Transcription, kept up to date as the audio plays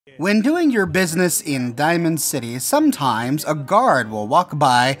When doing your business in Diamond City, sometimes a guard will walk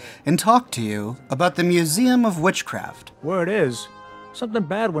by and talk to you about the Museum of Witchcraft. Word is, something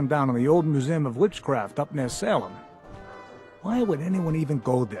bad went down in the old Museum of Witchcraft up near Salem. Why would anyone even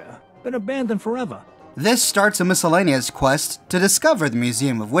go there? Been abandoned forever. This starts a miscellaneous quest to discover the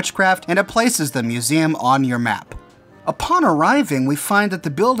Museum of Witchcraft, and it places the museum on your map. Upon arriving, we find that the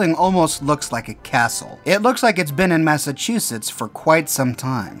building almost looks like a castle. It looks like it's been in Massachusetts for quite some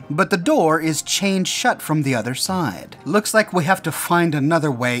time, but the door is chained shut from the other side. Looks like we have to find another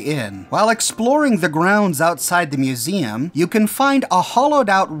way in. While exploring the grounds outside the museum, you can find a hollowed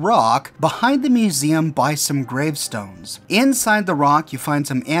out rock behind the museum by some gravestones. Inside the rock, you find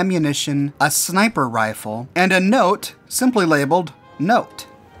some ammunition, a sniper rifle, and a note simply labeled Note.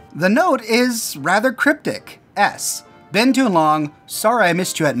 The note is rather cryptic. S. Been too long, sorry I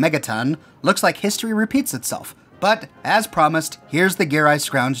missed you at Megaton. Looks like history repeats itself. But, as promised, here's the gear I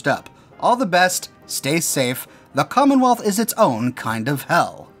scrounged up. All the best, stay safe, the Commonwealth is its own kind of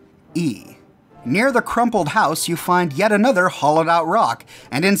hell. E. Near the crumpled house, you find yet another hollowed out rock,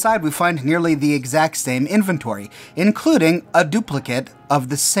 and inside we find nearly the exact same inventory, including a duplicate of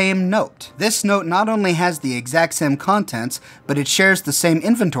the same note. This note not only has the exact same contents, but it shares the same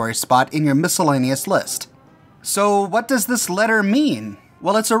inventory spot in your miscellaneous list. So what does this letter mean?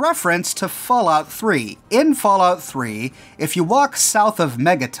 Well, it's a reference to Fallout 3. In Fallout 3, if you walk south of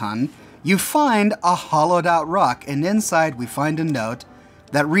Megaton, you find a hollowed out rock, and inside we find a note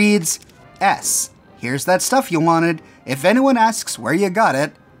that reads, S. Here's that stuff you wanted. If anyone asks where you got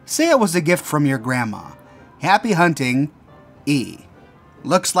it, say it was a gift from your grandma. Happy hunting, E.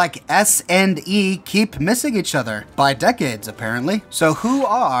 Looks like S and E keep missing each other, by decades apparently. So who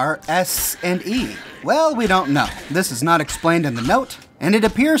are S and E? Well, we don't know. This is not explained in the note, and it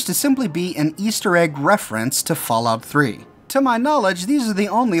appears to simply be an Easter egg reference to Fallout 3. To my knowledge, these are the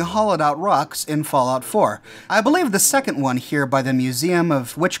only hollowed out rocks in Fallout 4. I believe the second one here by the Museum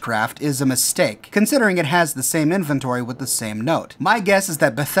of Witchcraft is a mistake, considering it has the same inventory with the same note. My guess is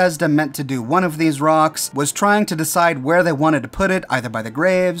that Bethesda meant to do one of these rocks, was trying to decide where they wanted to put it, either by the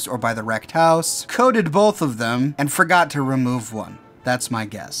graves or by the wrecked house, coded both of them, and forgot to remove one. That's my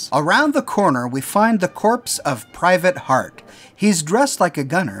guess. Around the corner, we find the corpse of Private Hart. He's dressed like a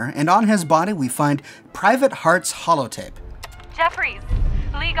gunner, and on his body we find Private Hart's holotape. Jeffries,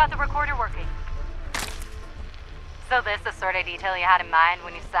 Lee got the recorder working. So this the sort of detail you had in mind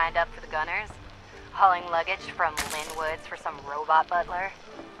when you signed up for the Gunners? Hauling luggage from Linwoods for some robot butler?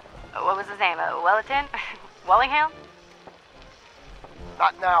 What was his name? Wellerton? Wellingham?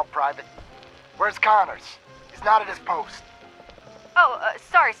 Not now, Private. Where's Connors? He's not at his post. Oh,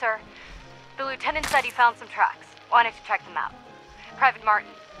 sorry, sir. The lieutenant said he found some tracks. Wanted to check them out. Private Martin.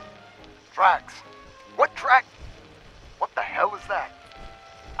 Tracks? What track? What the hell is that?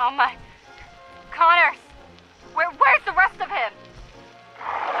 Oh my... Connors! Where's the rest of him?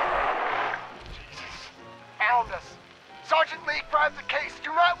 Jesus. Found us. Sergeant Lee grabs the case.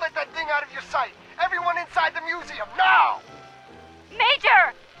 Do not let that thing out of your sight. Everyone inside the museum, now!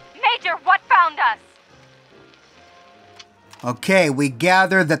 Major! Major, what found us? Okay, we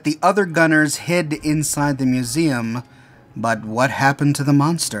gather that the other gunners hid inside the museum, but what happened to the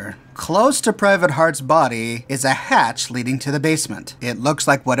monster? Close to Private Hart's body is a hatch leading to the basement. It looks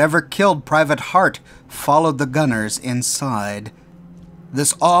like whatever killed Private Hart followed the gunners inside.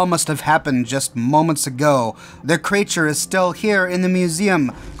 This all must have happened just moments ago. The creature is still here in the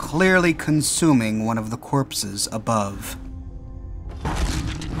museum, clearly consuming one of the corpses above.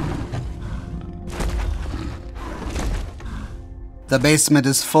 The basement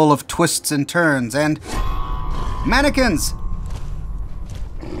is full of twists and turns and mannequins!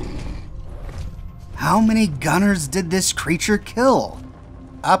 How many gunners did this creature kill?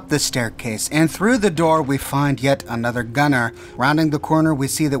 Up the staircase and through the door we find yet another gunner. Rounding the corner we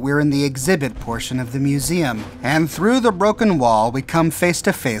see that we're in the exhibit portion of the museum. And through the broken wall we come face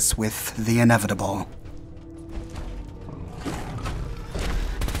to face with the inevitable.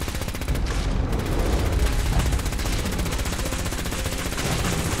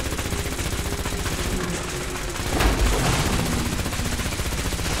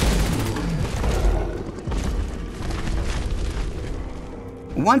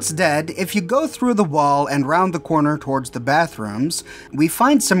 Once dead, if you go through the wall and round the corner towards the bathrooms, we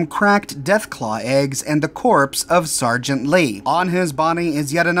find some cracked Deathclaw eggs and the corpse of Sergeant Lee. On his body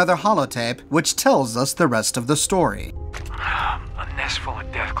is yet another holotape, which tells us the rest of the story. A nest full of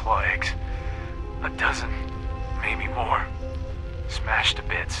Deathclaw eggs. A dozen, maybe more. Smashed to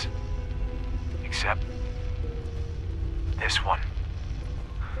bits. Except this one.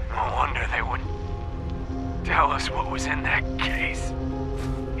 No wonder they wouldn't tell us what was in that case.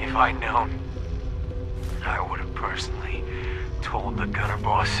 If I'd known, I would have personally told the gunner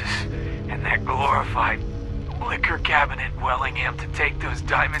bosses and that glorified liquor cabinet Wellingham to take those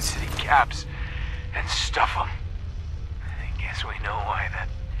Diamond City caps and stuff them. I guess we know why that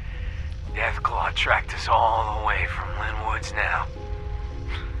Deathclaw tracked us all the way from Linwood's now.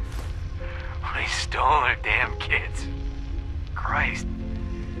 We stole their damn kids. Christ.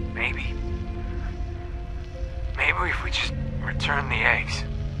 Maybe if we just return the eggs.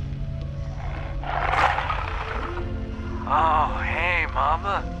 Oh, hey,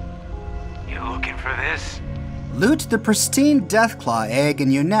 Mama. You looking for this? Loot the Pristine Deathclaw egg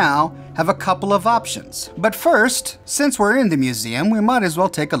and you now have a couple of options. But first, since we're in the museum, we might as well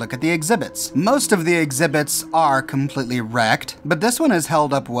take a look at the exhibits. Most of the exhibits are completely wrecked, but this one has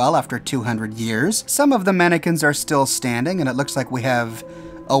held up well after 200 years. Some of the mannequins are still standing, and it looks like we have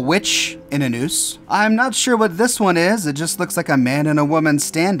a witch in a noose. I'm not sure what this one is, it just looks like a man and a woman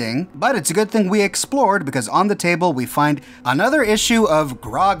standing. But it's a good thing we explored, because on the table we find another issue of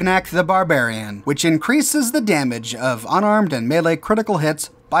Grognak the Barbarian, which increases the damage of unarmed and melee critical hits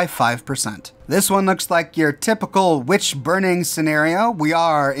by 5%. This one looks like your typical witch burning scenario. We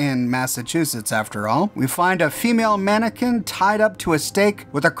are in Massachusetts after all. We find a female mannequin tied up to a stake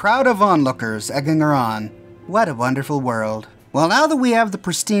with a crowd of onlookers egging her on. What a wonderful world. Well, now that we have the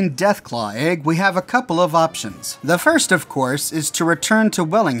Pristine Deathclaw egg, we have a couple of options. The first, of course, is to return to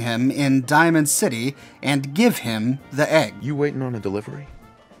Wellingham in Diamond City and give him the egg. You waiting on a delivery?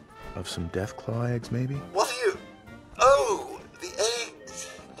 Of some Deathclaw eggs, maybe? What are you? Oh, the eggs.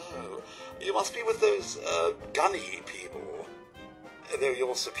 Oh, you must be with those, gunny people. Though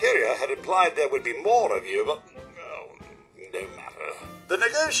your superior had implied there would be more of you, but, oh, no matter. The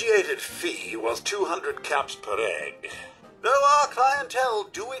negotiated fee was 200 caps per egg. Though our clientele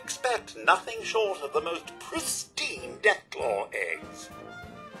do expect nothing short of the most pristine Deathclaw eggs.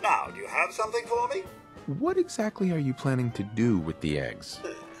 Now, do you have something for me? What exactly are you planning to do with the eggs?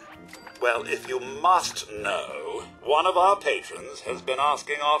 Well, if you must know, one of our patrons has been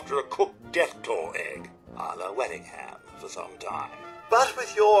asking after a cooked Deathclaw egg, a la Wellingham, for some time. But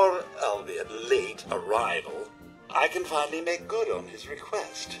with your, albeit late, arrival, I can finally make good on his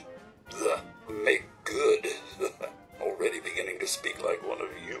request. Make good? Already beginning to speak like one of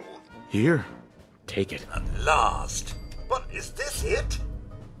you. Here, take it. At last. But is this it?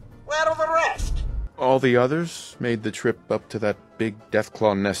 Where are the rest? All the others made the trip up to that big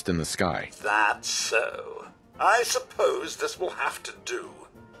Deathclaw nest in the sky. That's so. I suppose this will have to do.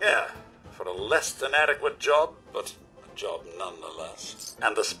 Yeah, for a less than adequate job, but a job nonetheless.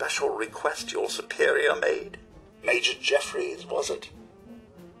 And the special request your superior made? Major Jeffries, was it?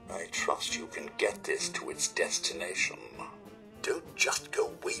 I trust you can get this to its destination. Don't just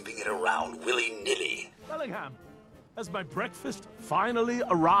go waving it around willy-nilly. Bellingham, has my breakfast finally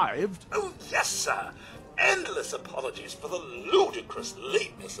arrived? Oh, yes, sir. Endless apologies for the ludicrous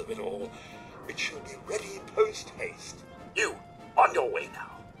lateness of it all. It should be ready post-haste. You, on your way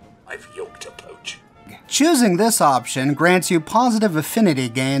now. I've yoked a poach. Choosing this option grants you positive affinity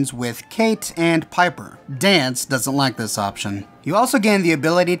gains with Kate and Piper. Dance doesn't like this option. You also gain the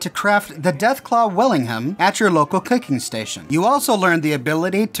ability to craft the Deathclaw Wellingham at your local cooking station. You also learn the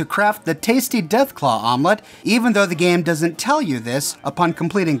ability to craft the tasty Deathclaw omelet, even though the game doesn't tell you this upon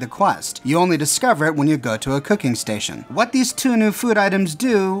completing the quest. You only discover it when you go to a cooking station. What these two new food items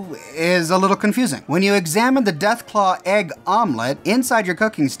do is a little confusing. When you examine the Deathclaw egg omelet inside your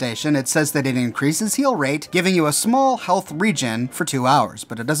cooking station, it says that it increases heal rate, giving you a small health regen for 2 hours,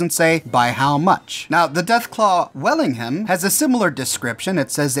 but it doesn't say by how much. Now, the Deathclaw Wellingham has a similar description. It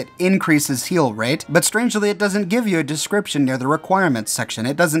says it increases heal rate, but strangely it doesn't give you a description near the requirements section.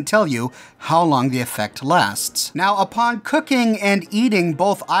 It doesn't tell you how long the effect lasts. Now, upon cooking and eating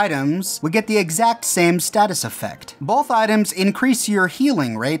both items, we get the exact same status effect. Both items increase your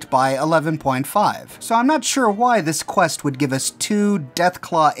healing rate by 11.5. So I'm not sure why this quest would give us 2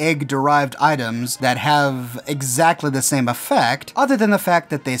 Deathclaw egg-derived items that have exactly the same effect, other than the fact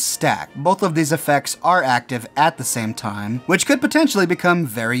that they stack. Both of these effects are active at the same time, which could potentially become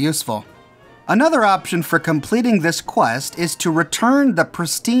very useful. Another option for completing this quest is to return the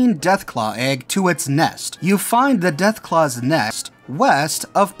Pristine Deathclaw egg to its nest. You find the Deathclaw's nest west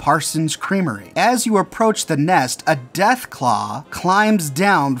of Parsons Creamery. As you approach the nest, a Deathclaw climbs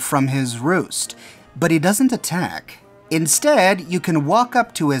down from his roost, but he doesn't attack. Instead, you can walk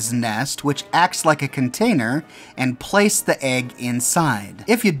up to his nest, which acts like a container, and place the egg inside.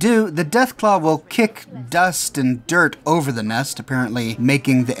 If you do, the Deathclaw will kick dust and dirt over the nest, apparently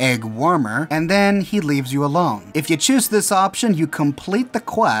making the egg warmer, and then he leaves you alone. If you choose this option, you complete the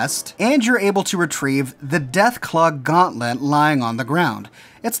quest, and you're able to retrieve the Deathclaw gauntlet lying on the ground.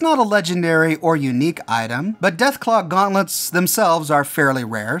 It's not a legendary or unique item, but Deathclaw gauntlets themselves are fairly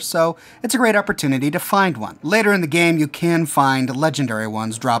rare, so it's a great opportunity to find one. Later in the game, you can find legendary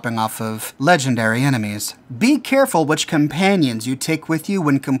ones dropping off of legendary enemies. Be careful which companions you take with you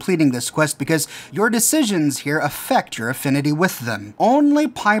when completing this quest because your decisions here affect your affinity with them. Only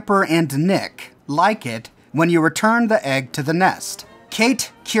Piper and Nick like it when you return the egg to the nest.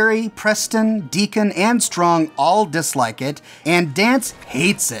 Kate, Curie, Preston, Deacon, and Strong all dislike it, and Dance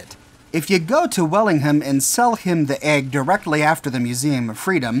hates it. If you go to Wellingham and sell him the egg directly after the Museum of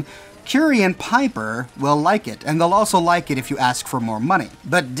Freedom, Curie and Piper will like it, and they'll also like it if you ask for more money.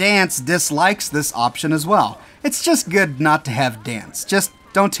 But Dance dislikes this option as well. It's just good not to have Dance. Just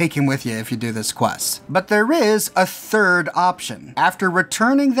don't take him with you if you do this quest. But there is a third option. After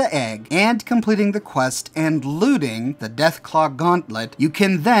returning the egg and completing the quest and looting the Deathclaw gauntlet, you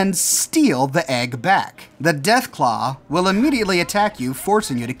can then steal the egg back. The Deathclaw will immediately attack you,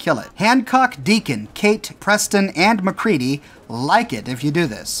 forcing you to kill it. Hancock, Deacon, Kate, Preston, and McCready like it if you do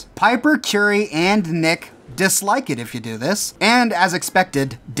this. Piper, Curie, and Nick dislike it if you do this, and as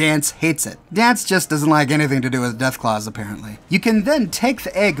expected, Dance hates it. Dance just doesn't like anything to do with Deathclaws, apparently. You can then take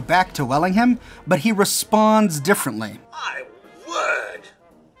the egg back to Wellingham, but he responds differently. My word!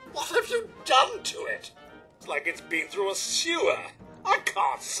 What have you done to it? It's like it's been through a sewer. I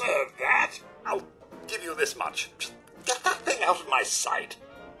can't serve that. I'll give you this much. Just get that thing out of my sight.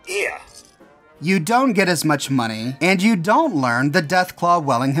 Here. You don't get as much money, and you don't learn the Deathclaw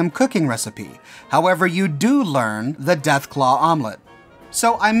Wellingham cooking recipe. However, you do learn the Deathclaw omelet.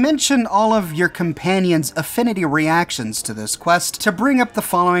 So I mentioned all of your companions' affinity reactions to this quest to bring up the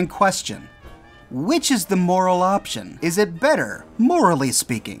following question. Which is the moral option? Is it better, morally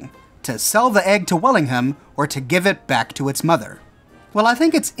speaking, to sell the egg to Wellingham or to give it back to its mother? Well, I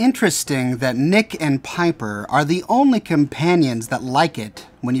think it's interesting that Nick and Piper are the only companions that like it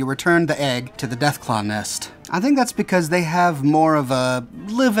when you return the egg to the Deathclaw nest. I think that's because they have more of a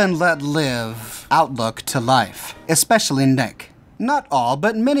live and let live outlook to life, especially Nick. Not all,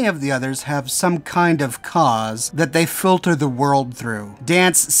 but many of the others have some kind of cause that they filter the world through.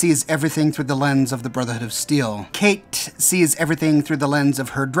 Dance sees everything through the lens of the Brotherhood of Steel. Kate sees everything through the lens of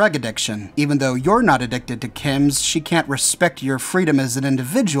her drug addiction. Even though you're not addicted to chems, she can't respect your freedom as an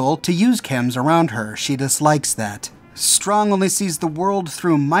individual to use chems around her. She dislikes that. Strong only sees the world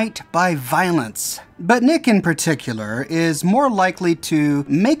through might by violence. But Nick in particular is more likely to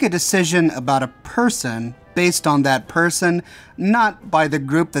make a decision about a person based on that person, not by the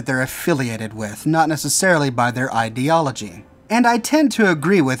group that they're affiliated with, not necessarily by their ideology. And I tend to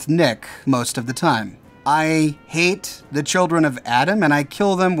agree with Nick most of the time. I hate the children of Adam and I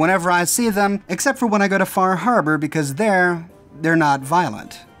kill them whenever I see them, except for when I go to Far Harbor because they're not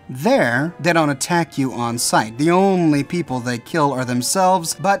violent. There, they don't attack you on sight. The only people they kill are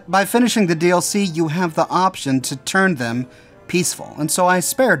themselves, but by finishing the DLC, you have the option to turn them peaceful, and so I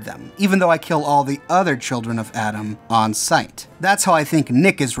spared them, even though I kill all the other children of Adam on sight. That's how I think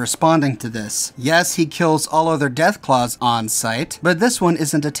Nick is responding to this. Yes, he kills all other Deathclaws on sight, but this one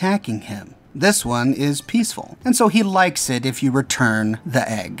isn't attacking him. This one is peaceful, and so he likes it if you return the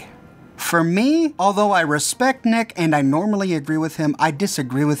egg. For me, although I respect Nick and I normally agree with him, I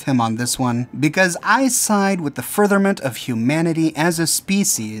disagree with him on this one because I side with the furtherment of humanity as a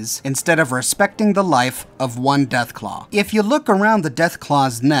species instead of respecting the life of one Deathclaw. If you look around the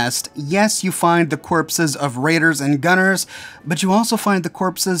Deathclaw's nest, yes, you find the corpses of raiders and gunners, but you also find the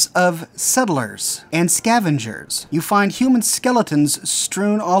corpses of settlers and scavengers. You find human skeletons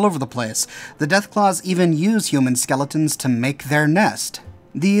strewn all over the place. The Deathclaws even use human skeletons to make their nest.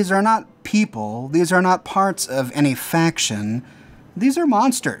 These are not people, these are not parts of any faction, these are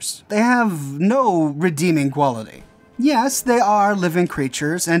monsters. They have no redeeming quality. Yes, they are living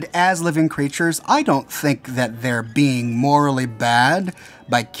creatures, and as living creatures, I don't think that they're being morally bad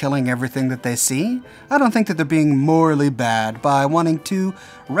by killing everything that they see. I don't think that they're being morally bad by wanting to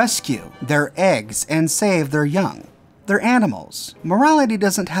rescue their eggs and save their young. They're animals. Morality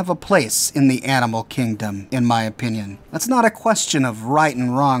doesn't have a place in the animal kingdom, in my opinion. That's not a question of right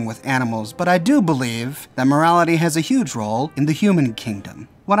and wrong with animals, but I do believe that morality has a huge role in the human kingdom.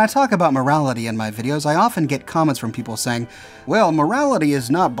 When I talk about morality in my videos, I often get comments from people saying, well, morality is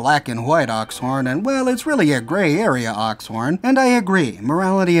not black and white, Oxhorn, and well, it's really a gray area, Oxhorn. And I agree,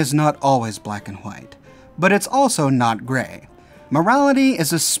 morality is not always black and white. But it's also not gray. Morality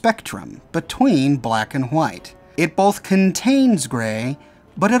is a spectrum between black and white. It both contains gray,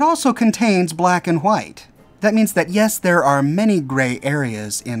 but it also contains black and white. That means that yes, there are many gray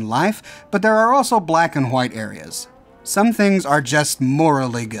areas in life, but there are also black and white areas. Some things are just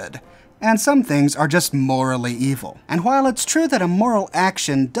morally good, and some things are just morally evil. And while it's true that a moral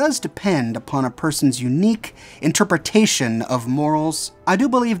action does depend upon a person's unique interpretation of morals, I do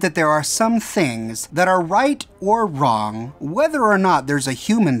believe that there are some things that are right or wrong, whether or not there's a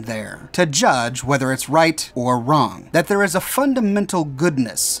human there to judge whether it's right or wrong. That there is a fundamental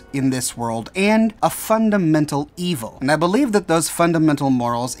goodness in this world and a fundamental evil. And I believe that those fundamental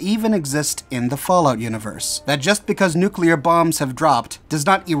morals even exist in the Fallout universe. That just because nuclear bombs have dropped does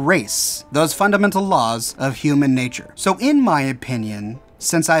not erase those fundamental laws of human nature. So in my opinion,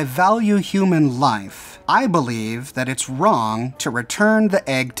 since I value human life, I believe that it's wrong to return the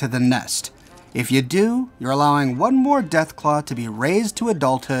egg to the nest. If you do, you're allowing one more Deathclaw to be raised to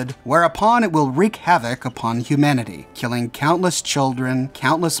adulthood, whereupon it will wreak havoc upon humanity, killing countless children,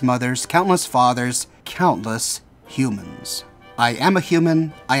 countless mothers, countless fathers, countless humans. I am a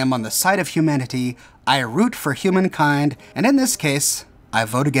human, I am on the side of humanity, I root for humankind, and in this case, I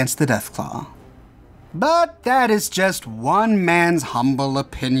vote against the Deathclaw. But that is just one man's humble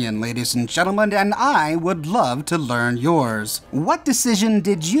opinion, ladies and gentlemen, and I would love to learn yours. What decision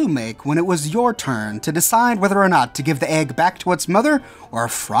did you make when it was your turn to decide whether or not to give the egg back to its mother or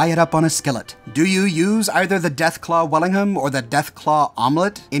fry it up on a skillet? Do you use either the Deathclaw Wellingham or the Deathclaw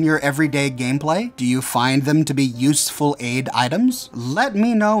Omelette in your everyday gameplay? Do you find them to be useful aid items? Let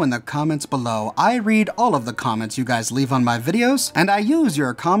me know in the comments below. I read all of the comments you guys leave on my videos, and I use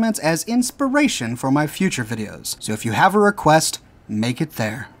your comments as inspiration for my future videos. So if you have a request, make it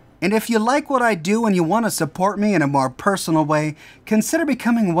there. And if you like what I do and you want to support me in a more personal way, consider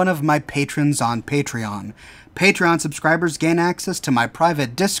becoming one of my patrons on Patreon. Patreon subscribers gain access to my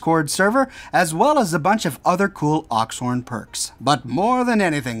private Discord server, as well as a bunch of other cool Oxhorn perks. But more than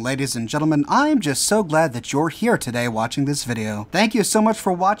anything, ladies and gentlemen, I'm just so glad that you're here today watching this video. Thank you so much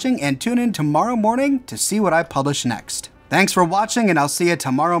for watching, and tune in tomorrow morning to see what I publish next. Thanks for watching, and I'll see you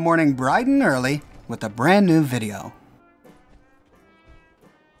tomorrow morning bright and early with a brand new video.